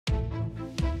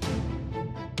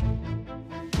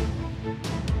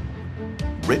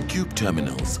REDCUBE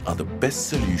terminals are the best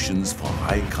solutions for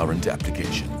high current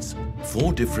applications.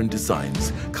 4 different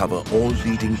designs cover all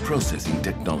leading processing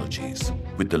technologies.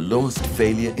 With the lowest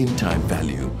failure in time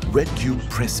value, REDCUBE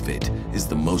Press Fit is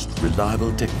the most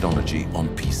reliable technology on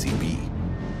PCB.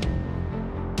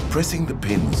 Pressing the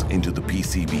pins into the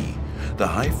PCB, the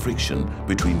high friction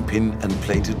between pin and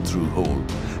plated through hole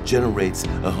generates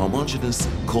a homogeneous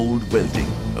cold welding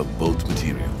of both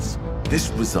materials. This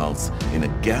results in a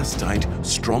gas-tight,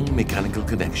 strong mechanical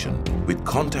connection with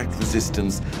contact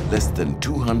resistance less than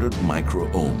 200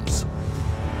 micro-ohms.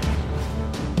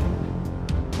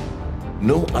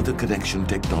 No other connection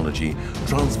technology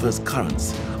transfers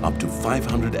currents up to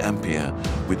 500 ampere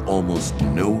with almost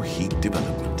no heat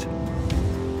development.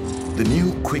 The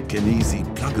new quick and easy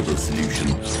pluggable solution,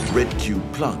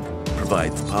 REDCUBE Plug,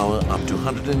 provides power up to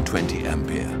 120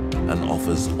 ampere and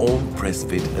offers all press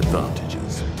fit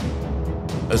advantages.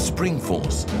 A spring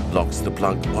force locks the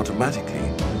plug automatically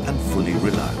and fully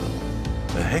reliable.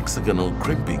 A hexagonal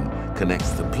crimping connects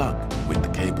the plug with the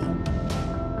cable.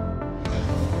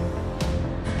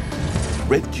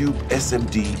 REDCUBE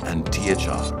SMD and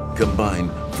THR combine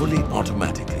fully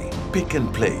automatically, pick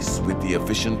and place with the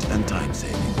efficient and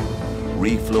time-saving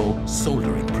reflow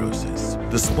soldering process.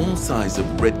 The small size of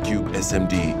REDCUBE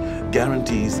SMD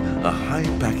guarantees a high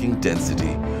packing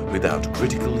density without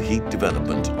critical heat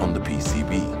development on the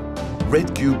PCB.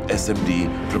 REDCUBE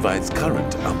SMD provides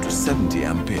current up to 70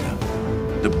 ampere.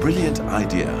 The brilliant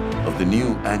idea of the new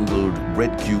angled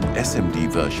REDCUBE SMD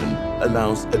version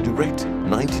allows a direct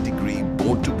 90-degree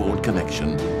board-to-board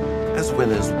connection as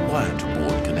well as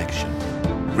wire-to-board connection.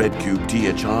 REDCUBE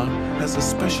THR has a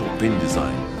special pin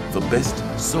design for best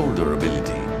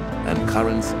solderability and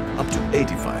currents up to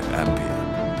 85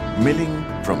 ampere. Milling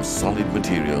from solid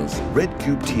materials,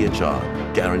 REDCUBE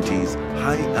THR guarantees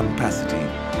high ampacity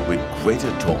with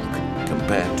greater torque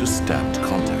compared to stamped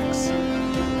contacts.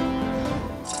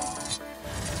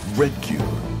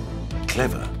 REDCUBE.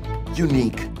 Clever,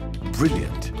 unique,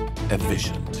 brilliant,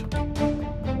 efficient.